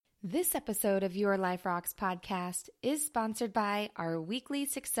This episode of Your Life Rocks podcast is sponsored by our weekly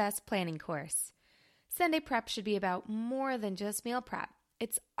success planning course. Sunday prep should be about more than just meal prep.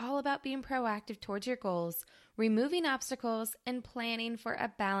 It's all about being proactive towards your goals, removing obstacles, and planning for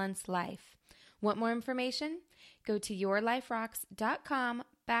a balanced life. Want more information? Go to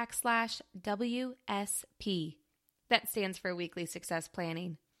yourliferocks.com/WSP. That stands for Weekly Success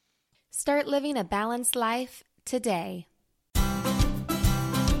Planning. Start living a balanced life today.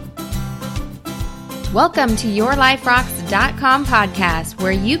 Welcome to yourliferocks.com podcast,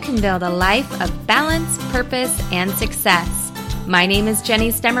 where you can build a life of balance, purpose, and success. My name is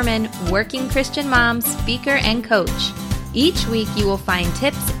Jenny Stemmerman, working Christian mom, speaker, and coach. Each week you will find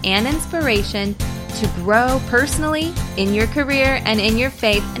tips and inspiration to grow personally, in your career, and in your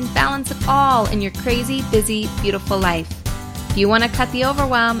faith, and balance it all in your crazy, busy, beautiful life. If you want to cut the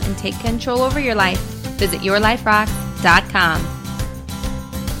overwhelm and take control over your life, visit yourliferocks.com.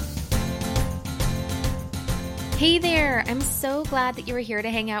 Hey there, I'm so glad that you were here to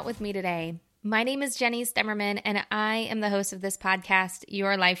hang out with me today. My name is Jenny Stemmerman, and I am the host of this podcast,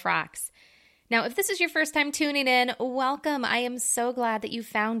 Your Life Rocks. Now, if this is your first time tuning in, welcome. I am so glad that you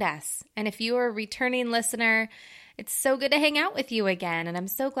found us. And if you are a returning listener, it's so good to hang out with you again, and I'm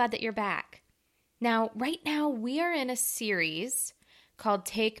so glad that you're back. Now, right now, we are in a series called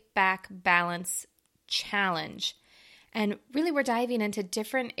Take Back Balance Challenge. And really, we're diving into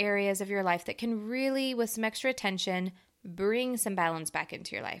different areas of your life that can really, with some extra attention, bring some balance back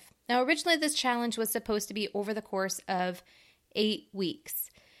into your life. Now, originally, this challenge was supposed to be over the course of 8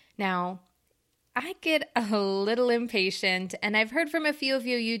 weeks. Now, I get a little impatient, and I've heard from a few of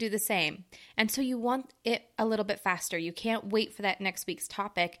you, you do the same. And so you want it a little bit faster. You can't wait for that next week's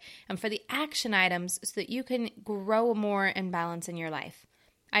topic and for the action items so that you can grow more in balance in your life.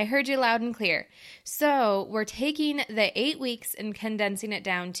 I heard you loud and clear. So we're taking the 8 weeks and condensing it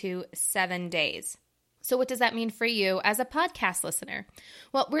down to 7 days. So what does that mean for you as a podcast listener?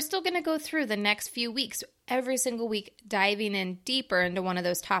 Well, we're still going to go through the next few weeks, every single week, diving in deeper into one of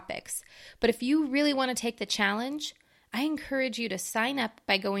those topics. But if you really want to take the challenge, I encourage you to sign up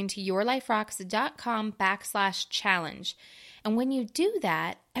by going to yourliferocks.com/challenge. And when you do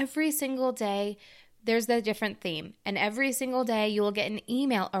that, every single day, there's a different theme. And every single day you will get an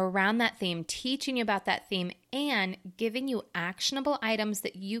email around that theme, teaching you about that theme and giving you actionable items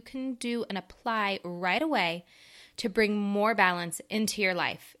that you can do and apply right away to bring more balance into your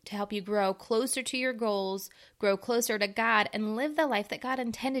life, to help you grow closer to your goals, grow closer to God, and live the life that God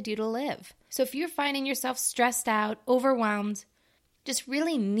intended you to live. So if you're finding yourself stressed out, overwhelmed, just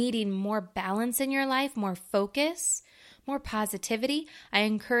really needing more balance in your life, more focus, more positivity, I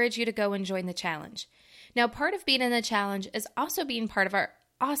encourage you to go and join the challenge. Now, part of being in the challenge is also being part of our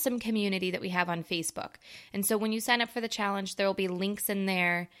awesome community that we have on Facebook. And so when you sign up for the challenge, there will be links in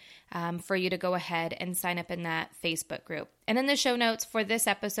there for you to go ahead and sign up in that Facebook group. And in the show notes for this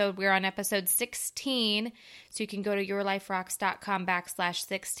episode, we're on episode 16. So you can go to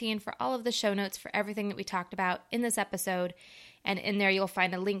yourliferocks.com/16 for all of the show notes for everything that we talked about in this episode. And in there, you'll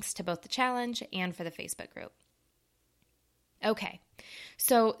find the links to both the challenge and for the Facebook group. Okay,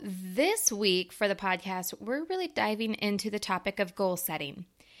 so this week for the podcast, we're really diving into the topic of goal setting.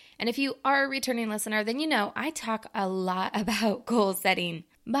 And if you are a returning listener, then you know I talk a lot about goal setting.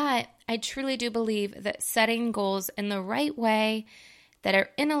 But I truly do believe that setting goals in the right way that are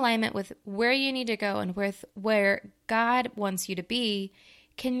in alignment with where you need to go and with where God wants you to be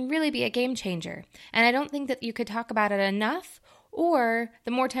can really be a game changer. And I don't think that you could talk about it enough, or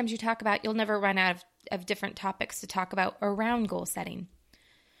the more times you talk about it, you'll never run out of different topics to talk about around goal setting.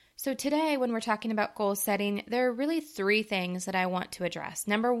 So today, when we're talking about goal setting, there are really 3 things that I want to address.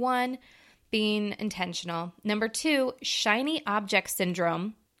 Number 1, being intentional. Number 2, shiny object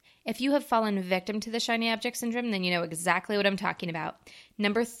syndrome. If you have fallen victim to the shiny object syndrome, then you know exactly what I'm talking about.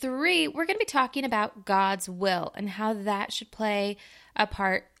 Number 3, we're going to be talking about God's will and how that should play a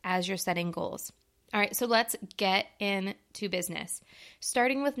part as you're setting goals. All right, so let's get into business.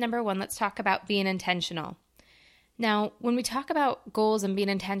 Starting with number 1, let's talk about being intentional. Now, when we talk about goals and being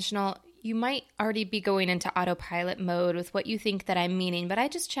intentional, you might already be going into autopilot mode with what you think that I'm meaning, but I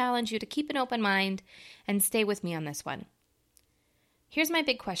just challenge you to keep an open mind and stay with me on this one. Here's my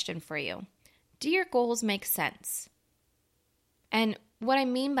big question for you. Do your goals make sense? And what I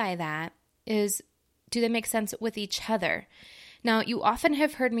mean by that is, do they make sense with each other? Now, you often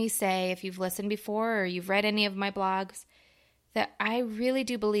have heard me say, if you've listened before or you've read any of my blogs, that I really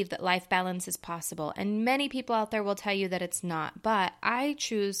do believe that life balance is possible. And many people out there will tell you that it's not. But I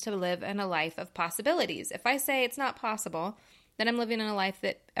choose to live in a life of possibilities. If I say it's not possible, then I'm living in a life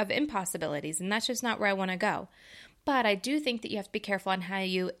of impossibilities. And that's just not where I want to go. But I do think that you have to be careful on how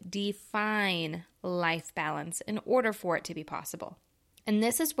you define life balance in order for it to be possible. And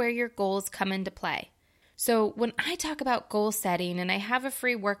this is where your goals come into play. So when I talk about goal setting, and I have a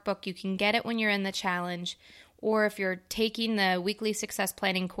free workbook, you can get it when you're in the challenge, or if you're taking the weekly success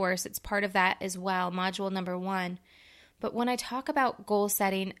planning course, it's part of that as well, module number 1. But when I talk about goal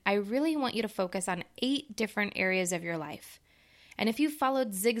setting, I really want you to focus on 8 different areas of your life. And if you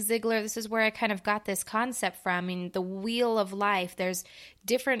followed Zig Ziglar, this is where I kind of got this concept from. I mean, the wheel of life, there's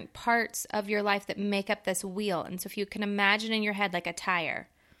different parts of your life that make up this wheel. And so if you can imagine in your head like a tire,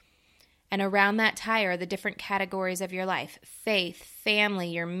 and around that tire, the different categories of your life: faith, family,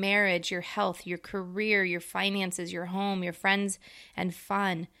 your marriage, your health, your career, your finances, your home, your friends, and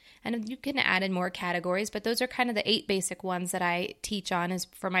fun. And you can add in more categories, but those are kind of the 8 basic ones that I teach on as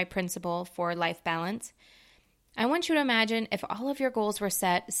for my principle for life balance. I want you to imagine if all of your goals were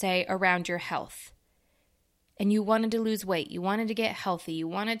set, say, around your health, and you wanted to lose weight, you wanted to get healthy, you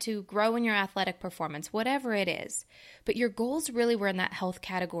wanted to grow in your athletic performance, whatever it is, but your goals really were in that health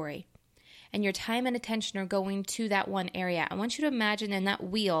category, and your time and attention are going to that one area. I want you to imagine in that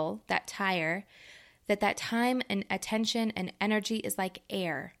wheel, that tire, that time and attention and energy is like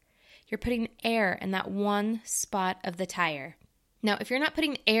air. You're putting air in that one spot of the tire. Now, if you're not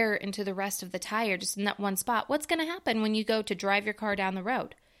putting air into the rest of the tire, just in that one spot, what's going to happen when you go to drive your car down the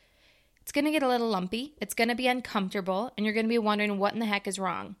road? It's going to get a little lumpy, it's going to be uncomfortable, and you're going to be wondering what in the heck is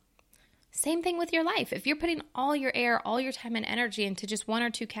wrong. Same thing with your life. If you're putting all your air, all your time and energy into just 1 or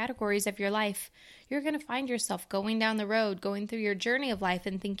 2 categories of your life, you're going to find yourself going down the road, going through your journey of life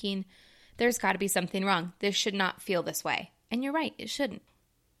and thinking, there's got to be something wrong. This should not feel this way. And you're right, it shouldn't.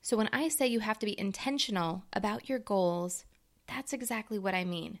 So when I say you have to be intentional about your goals, that's exactly what I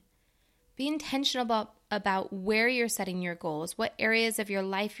mean. Be intentional about where you're setting your goals, what areas of your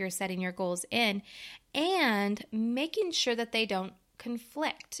life you're setting your goals in, and making sure that they don't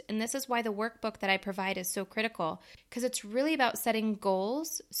conflict. And this is why the workbook that I provide is so critical, because it's really about setting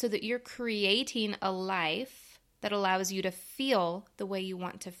goals so that you're creating a life that allows you to feel the way you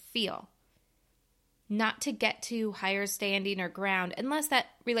want to feel. Not to get to higher standing or ground, unless that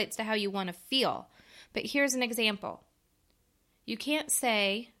relates to how you want to feel. But here's an example. You can't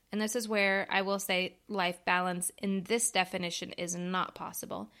say, and this is where I will say life balance in this definition is not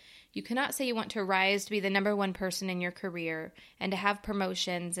possible. You cannot say you want to rise to be the number 1 person in your career and to have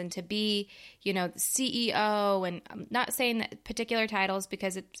promotions and to be, the CEO, and I'm not saying that particular titles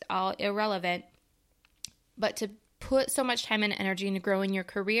because it's all irrelevant, but to put so much time and energy into growing your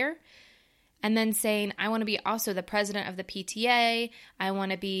career. And then saying, I want to be also the president of the PTA. I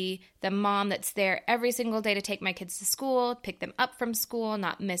want to be the mom that's there every single day to take my kids to school, pick them up from school,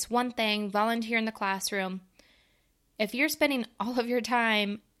 not miss one thing, volunteer in the classroom. If you're spending all of your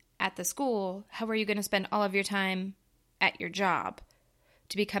time at the school, how are you going to spend all of your time at your job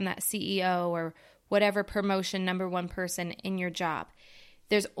to become that CEO or whatever promotion number 1 person in your job?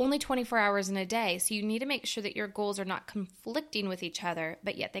 There's only 24 hours in a day, so you need to make sure that your goals are not conflicting with each other,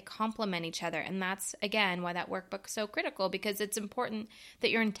 but yet they complement each other. And that's, again, why that workbook is so critical, because it's important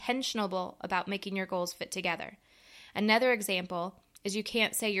that you're intentional about making your goals fit together. Another example is you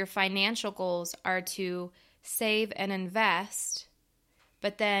can't say your financial goals are to save and invest,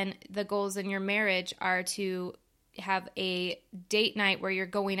 but then the goals in your marriage are to have a date night where you're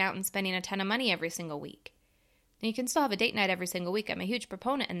going out and spending a ton of money every single week. And you can still have a date night every single week. I'm a huge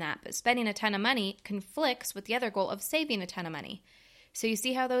proponent in that. But spending a ton of money conflicts with the other goal of saving a ton of money. So you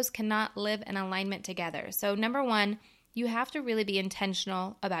see how those cannot live in alignment together. So number 1, you have to really be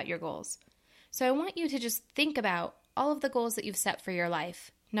intentional about your goals. So I want you to just think about all of the goals that you've set for your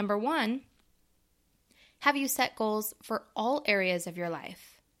life. Number 1, have you set goals for all areas of your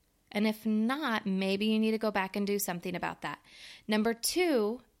life? And if not, maybe you need to go back and do something about that. Number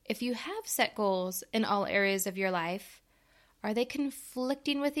 2, if you have set goals in all areas of your life, are they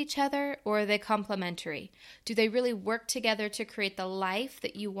conflicting with each other or are they complementary? Do they really work together to create the life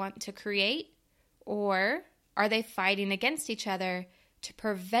that you want to create? Or are they fighting against each other to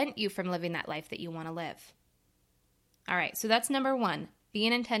prevent you from living that life that you want to live? All right, so that's number 1,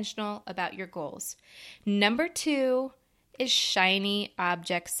 being intentional about your goals. Number 2 is shiny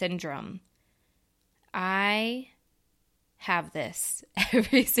object syndrome. I have this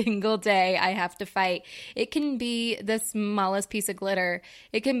every single day. I have to fight. It can be the smallest piece of glitter.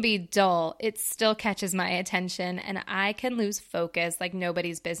 It can be dull. It still catches my attention and I can lose focus like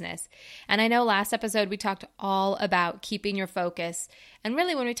nobody's business. And I know last episode we talked all about keeping your focus. And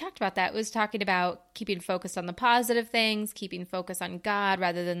really when we talked about that, it was talking about keeping focused on the positive things, keeping focus on God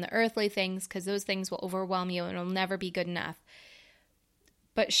rather than the earthly things, because those things will overwhelm you and it'll never be good enough.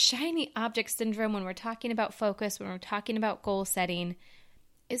 But shiny object syndrome, when we're talking about focus, when we're talking about goal setting,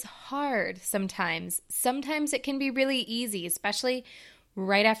 is hard sometimes. Sometimes it can be really easy, especially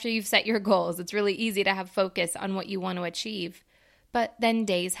right after you've set your goals. It's really easy to have focus on what you want to achieve. But then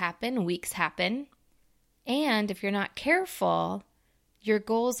days happen, weeks happen, and if you're not careful, your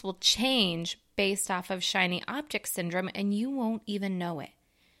goals will change based off of shiny object syndrome, and you won't even know it.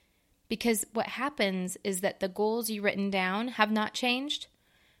 Because what happens is that the goals you've written down have not changed,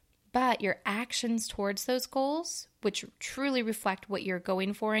 but your actions towards those goals, which truly reflect what you're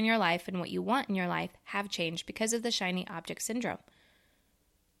going for in your life and what you want in your life, have changed because of the shiny object syndrome.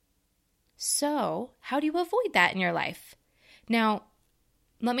 So, how do you avoid that in your life? Now,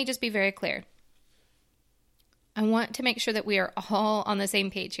 let me just be very clear. I want to make sure that we are all on the same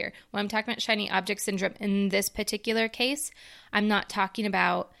page here. When I'm talking about shiny object syndrome in this particular case, I'm not talking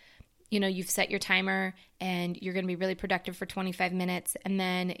about, you've set your timer and you're going to be really productive for 25 minutes and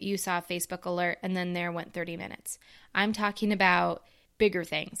then you saw a Facebook alert and then there went 30 minutes. I'm talking about bigger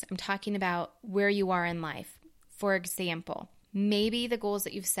things. I'm talking about where you are in life. For example, maybe the goals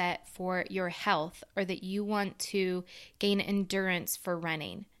that you've set for your health are that you want to gain endurance for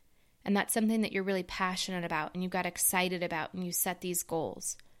running. And that's something that you're really passionate about and you got excited about and you set these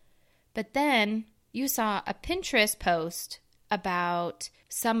goals. But then you saw a Pinterest post about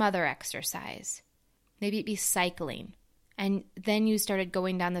some other exercise. Maybe it'd be cycling. And then you started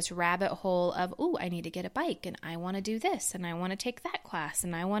going down this rabbit hole of, I need to get a bike and I want to do this and I want to take that class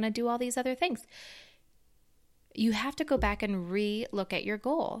and I want to do all these other things. You have to go back and re-look at your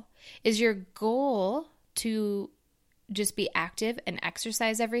goal. Is your goal to just be active and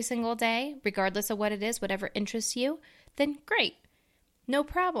exercise every single day, regardless of what it is, whatever interests you? Then great. No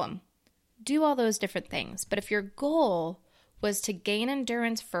problem. Do all those different things. But if your goal was to gain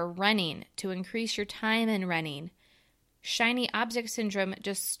endurance for running, to increase your time in running, shiny object syndrome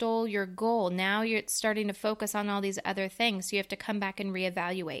just stole your goal. Now you're starting to focus on all these other things. So you have to come back and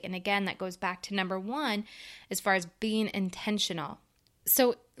reevaluate. And again, that goes back to number one, as far as being intentional.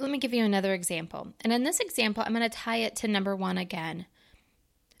 So let me give you another example. And in this example, I'm going to tie it to number one again.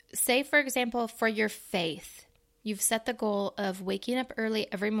 Say, for example, for your faith, you've set the goal of waking up early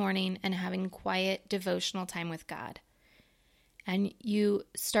every morning and having quiet devotional time with God. And you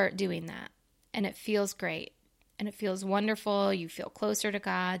start doing that. And it feels great. And it feels wonderful. You feel closer to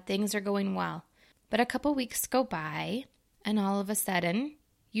God. Things are going well. But a couple weeks go by, and all of a sudden,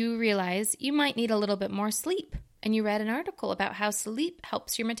 you realize you might need a little bit more sleep. And you read an article about how sleep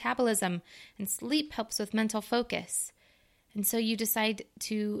helps your metabolism, and sleep helps with mental focus. And so you decide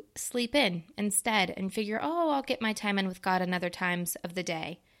to sleep in instead and figure, I'll get my time in with God in other times of the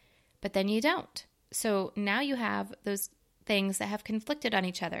day. But then you don't. So now you have those things that have conflicted on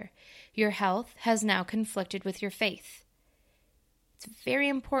each other. Your health has now conflicted with your faith. It's very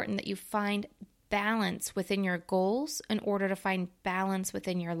important that you find balance within your goals in order to find balance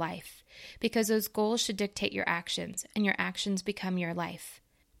within your life, because those goals should dictate your actions and your actions become your life.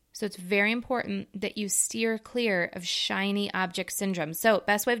 So it's very important that you steer clear of shiny object syndrome. So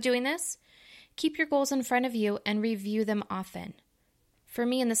best way of doing this, keep your goals in front of you and review them often. For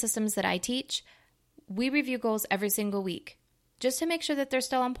me, in the systems that I teach, we review goals every single week just to make sure that they're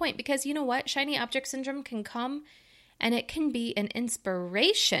still on point, because you know what? Shiny object syndrome can come and it can be an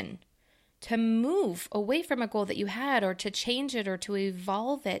inspiration to move away from a goal that you had, or to change it, or to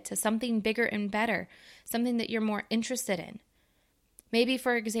evolve it to something bigger and better, something that you're more interested in. Maybe,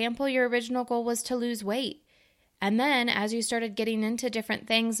 for example, your original goal was to lose weight. And then as you started getting into different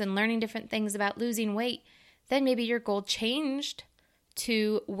things and learning different things about losing weight, then maybe your goal changed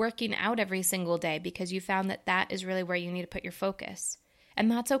to working out every single day because you found that that is really where you need to put your focus.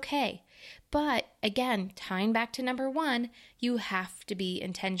 And that's okay. But again, tying back to number one, you have to be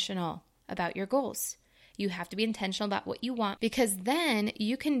intentional about your goals. You have to be intentional about what you want, because then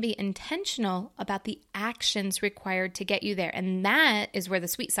you can be intentional about the actions required to get you there. And that is where the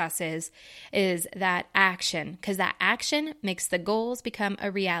sweet sauce is that action, because that action makes the goals become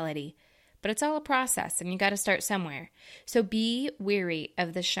a reality. But it's all a process, and you got to start somewhere. So be wary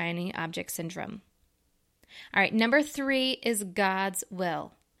of the shiny object syndrome. All right, number 3 is God's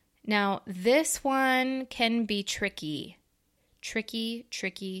will. Now, this one can be tricky. Tricky.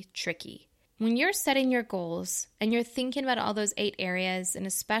 When you're setting your goals and you're thinking about all those 8 areas, and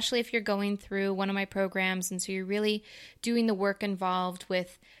especially if you're going through one of my programs, and so you're really doing the work involved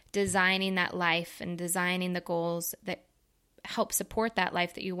with designing that life and designing the goals that help support that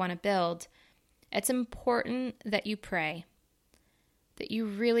life that you want to build, it's important that you pray, that you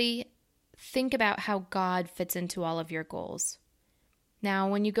really think about how God fits into all of your goals. Now,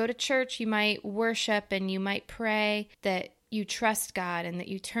 when you go to church, you might worship and you might pray that you trust God and that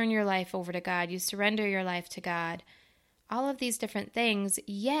you turn your life over to God, you surrender your life to God, all of these different things,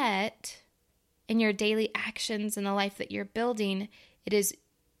 yet in your daily actions and the life that you're building, it is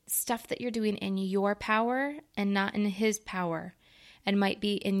stuff that you're doing in your power and not in His power, and might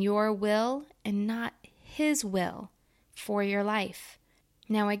be in your will and not His will for your life.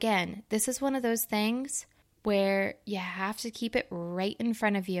 Now again, this is one of those things where you have to keep it right in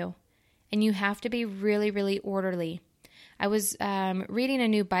front of you, and you have to be really, really orderly. I was reading a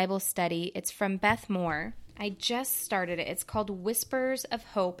new Bible study. It's from Beth Moore. I just started it. It's called Whispers of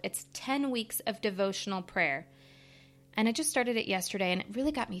Hope. It's 10 weeks of devotional prayer. And I just started it yesterday, and it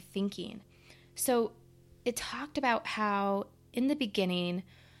really got me thinking. So it talked about how in the beginning,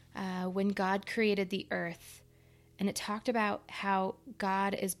 when God created the earth, and it talked about how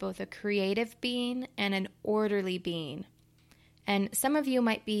God is both a creative being and an orderly being. And some of you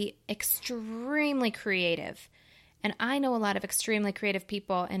might be extremely creative. And I know a lot of extremely creative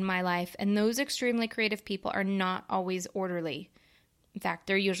people in my life, and those extremely creative people are not always orderly. In fact,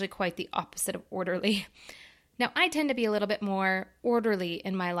 they're usually quite the opposite of orderly. Now, I tend to be a little bit more orderly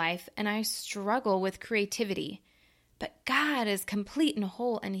in my life, and I struggle with creativity. But God is complete and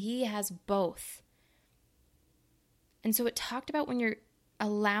whole, and He has both. And so it talked about when you're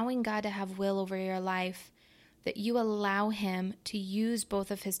allowing God to have will over your life, that you allow Him to use both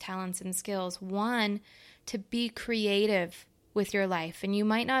of His talents and skills. One, to be creative with your life. And you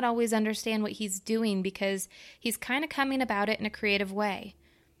might not always understand what He's doing because He's kind of coming about it in a creative way.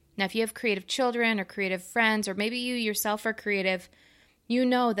 Now, if you have creative children or creative friends, or maybe you yourself are creative, you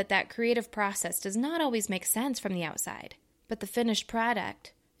know that that creative process does not always make sense from the outside. But the finished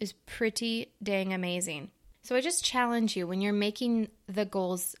product is pretty dang amazing. So I just challenge you, when you're making the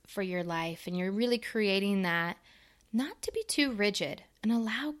goals for your life and you're really creating that, not to be too rigid and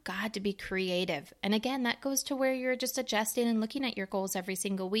allow God to be creative. And again, that goes to where you're just adjusting and looking at your goals every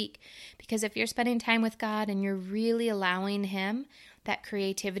single week. Because if you're spending time with God and you're really allowing Him that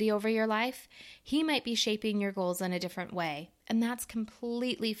creativity over your life, He might be shaping your goals in a different way. And that's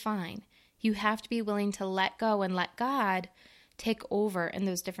completely fine. You have to be willing to let go and let God take over in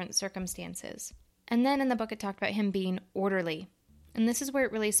those different circumstances. And then in the book, it talked about Him being orderly. And this is where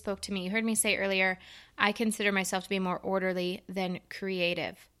it really spoke to me. You heard me say earlier, I consider myself to be more orderly than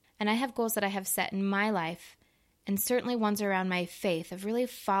creative. And I have goals that I have set in my life, and certainly ones around my faith of really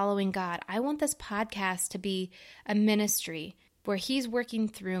following God. I want this podcast to be a ministry where He's working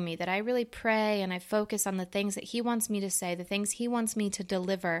through me, that I really pray and I focus on the things that He wants me to say, the things He wants me to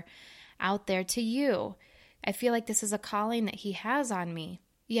deliver out there to you. I feel like this is a calling that He has on me.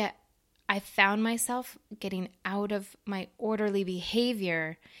 Yet I found myself getting out of my orderly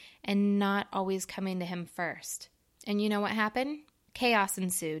behavior and not always coming to Him first. And you know what happened? Chaos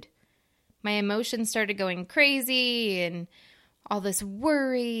ensued. My emotions started going crazy, and all this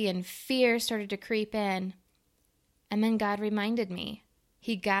worry and fear started to creep in. And then God reminded me.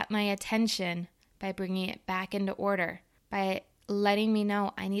 He got my attention by bringing it back into order, by letting me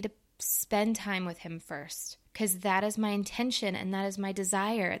know I need to spend time with Him first. Because that is my intention and that is my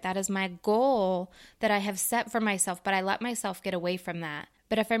desire. That is my goal that I have set for myself, but I let myself get away from that.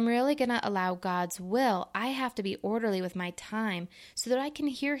 But if I'm really going to allow God's will, I have to be orderly with my time so that I can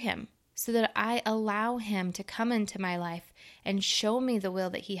hear Him, so that I allow Him to come into my life and show me the will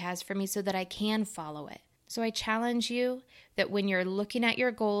that He has for me so that I can follow it. So I challenge you that when you're looking at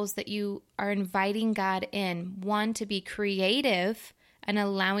your goals, that you are inviting God in, one, to be creative and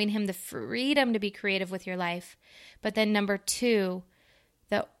allowing Him the freedom to be creative with your life. But then number two,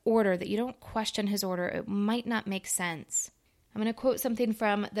 the order, that you don't question His order. It might not make sense. I'm going to quote something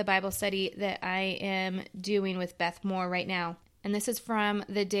from the Bible study that I am doing with Beth Moore right now. And this is from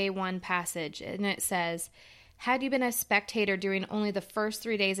the day one passage. And it says, "Had you been a spectator during only the first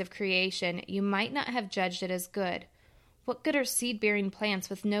 3 days of creation, you might not have judged it as good. What good are seed-bearing plants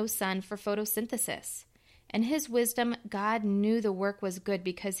with no sun for photosynthesis? In His wisdom, God knew the work was good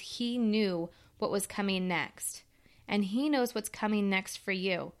because He knew what was coming next. And He knows what's coming next for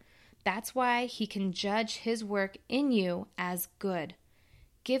you. That's why He can judge His work in you as good.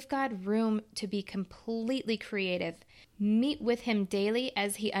 Give God room to be completely creative. Meet with Him daily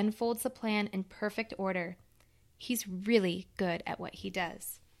as He unfolds the plan in perfect order. He's really good at what He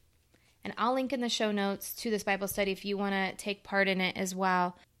does." And I'll link in the show notes to this Bible study if you want to take part in it as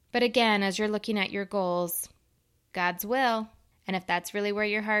well. But again, as you're looking at your goals, God's will, and if that's really where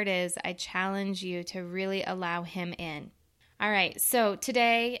your heart is, I challenge you to really allow Him in. All right, so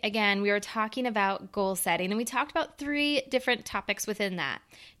today, again, we were talking about goal setting, and we talked about 3 different topics within that.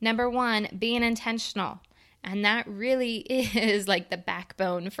 Number 1, being intentional, and that really is like the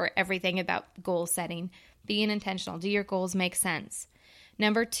backbone for everything about goal setting. Being intentional. Do your goals make sense?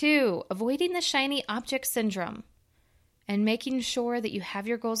 Number 2, avoiding the shiny object syndrome and making sure that you have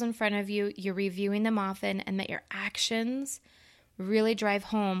your goals in front of you, you're reviewing them often, and that your actions really drive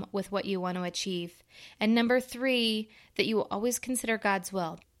home with what you want to achieve. And number 3, that you will always consider God's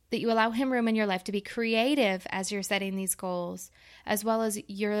will, that you allow Him room in your life to be creative as you're setting these goals, as well as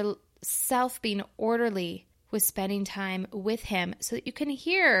yourself being orderly with spending time with Him so that you can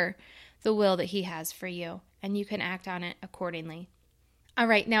hear the will that He has for you and you can act on it accordingly. All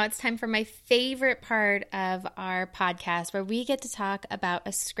right, now it's time for my favorite part of our podcast where we get to talk about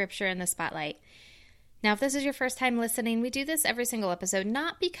a scripture in the spotlight. Now, if this is your first time listening, we do this every single episode,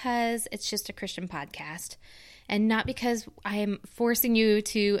 not because it's just a Christian podcast and not because I am forcing you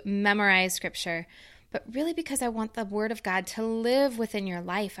to memorize scripture, but really because I want the Word of God to live within your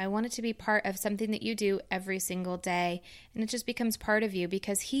life. I want it to be part of something that you do every single day, and it just becomes part of you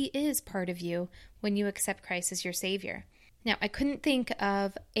because He is part of you when you accept Christ as your Savior. Now, I couldn't think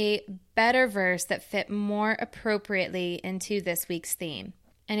of a better verse that fit more appropriately into this week's theme,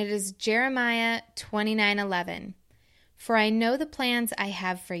 and it is Jeremiah 29:11. For I know the plans I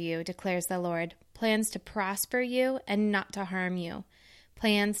have for you, declares the Lord, plans to prosper you and not to harm you,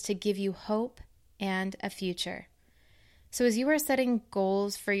 plans to give you hope and a future. So as you are setting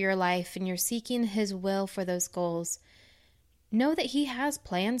goals for your life and you're seeking His will for those goals, know that He has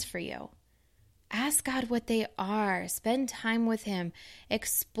plans for you. Ask God what they are. Spend time with Him.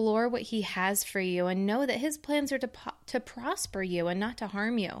 Explore what He has for you and know that His plans are to prosper you and not to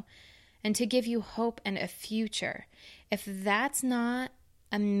harm you and to give you hope and a future. If that's not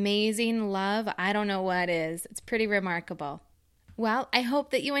amazing love, I don't know what is. It's pretty remarkable. Well, I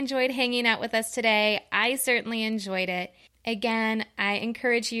hope that you enjoyed hanging out with us today. I certainly enjoyed it. Again, I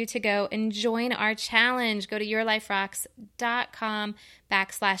encourage you to go and join our challenge. Go to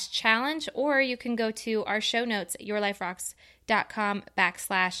yourliferocks.com/challenge, or you can go to our show notes at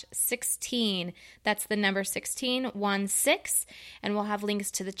yourliferocks.com/16. That's the number 16, and we'll have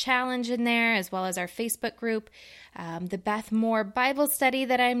links to the challenge in there, as well as our Facebook group, the Beth Moore Bible study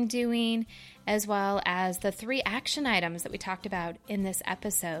that I'm doing, as well as the 3 action items that we talked about in this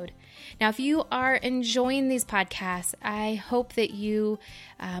episode. Now, if you are enjoying these podcasts, I hope that you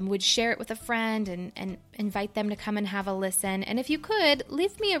would share it with a friend and invite them to come and have a listen. And if you could,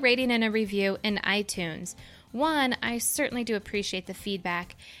 leave me a rating and a review in iTunes. 1, I certainly do appreciate the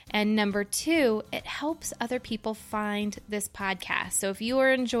feedback. And number 2, it helps other people find this podcast. So if you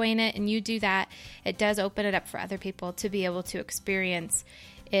are enjoying it and you do that, it does open it up for other people to be able to experience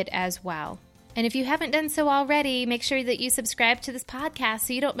it as well. And if you haven't done so already, make sure that you subscribe to this podcast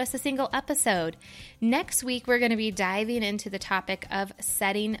so you don't miss a single episode. Next week, we're going to be diving into the topic of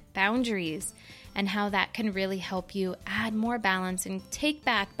setting boundaries and how that can really help you add more balance and take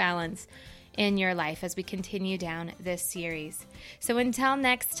back balance in your life as we continue down this series. So until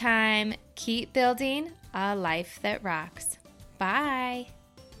next time, keep building a life that rocks. Bye.